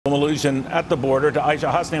Illusion at the border to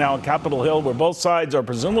Aisha Husni now on Capitol Hill, where both sides are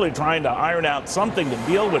presumably trying to iron out something to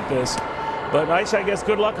deal with this. But Aisha, I guess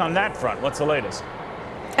good luck on that front. What's the latest?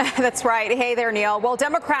 That's right. Hey there, Neil. Well,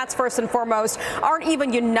 Democrats, first and foremost, aren't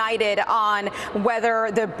even united on whether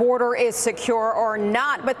the border is secure or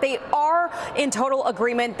not, but they are in total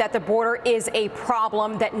agreement that the border is a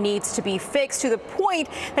problem that needs to be fixed, to the point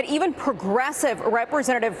that even progressive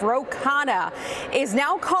Representative Ro Khanna is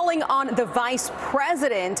now calling on the vice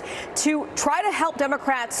president to try to help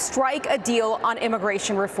Democrats strike a deal on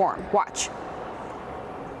immigration reform. Watch.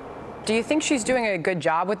 Do you think she's doing a good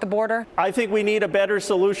job with the border? I think we need a better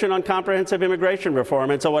solution on comprehensive immigration reform.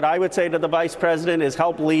 And so what I would say to the vice president is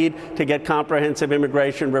help lead to get comprehensive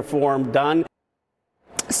immigration reform done.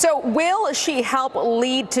 So will she help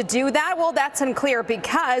lead to do that? Well, that's unclear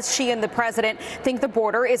because she and the president think the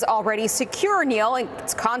border is already secure, Neil. And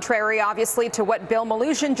it's contrary, obviously, to what Bill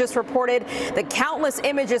Maloogian just reported. The countless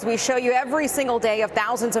images we show you every single day of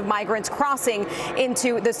thousands of migrants crossing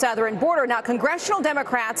into the southern border. Now, congressional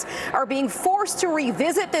Democrats are being forced to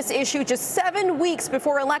revisit this issue just 7 weeks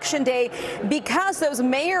before Election Day because those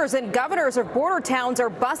mayors and governors of border towns are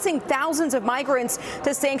busing thousands of migrants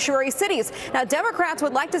to sanctuary cities. Now, Democrats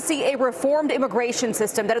would like to see a reformed immigration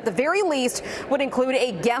system that at the very least would include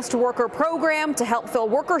a guest worker program to help fill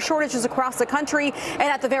worker shortages across the country, and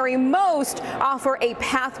at the very most offer a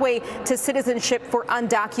pathway to citizenship for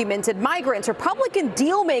undocumented migrants. Republican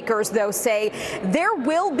deal makers, though, say there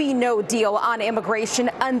will be no deal on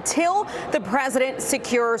immigration until the president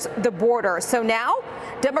secures the border. So now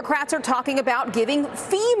Democrats are talking about giving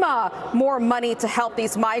FEMA more money to help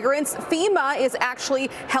these migrants. FEMA is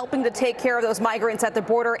actually helping to take care of those migrants at the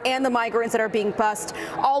border and the migrants that are being bused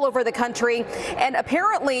all over the country. And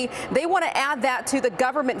apparently they want to add that to the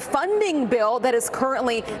government funding bill that is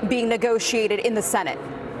currently being negotiated in the Senate.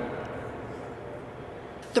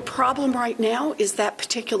 The problem right now is that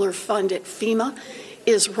particular fund at FEMA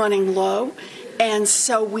is running low. And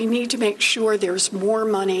so we need to make sure there's more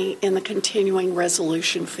money in the continuing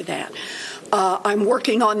resolution for that. I'm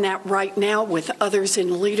working on that right now with others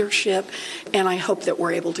in leadership, and I hope that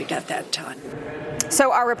we're able to get that done.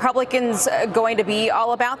 So are Republicans going to be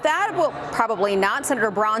all about that? Well, probably not.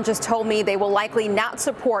 Senator Braun just told me they will likely not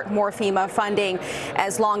support more FEMA funding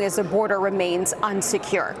as long as the border remains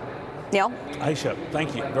unsecure. Neil? Aisha,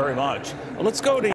 thank you very much. Well, let's go to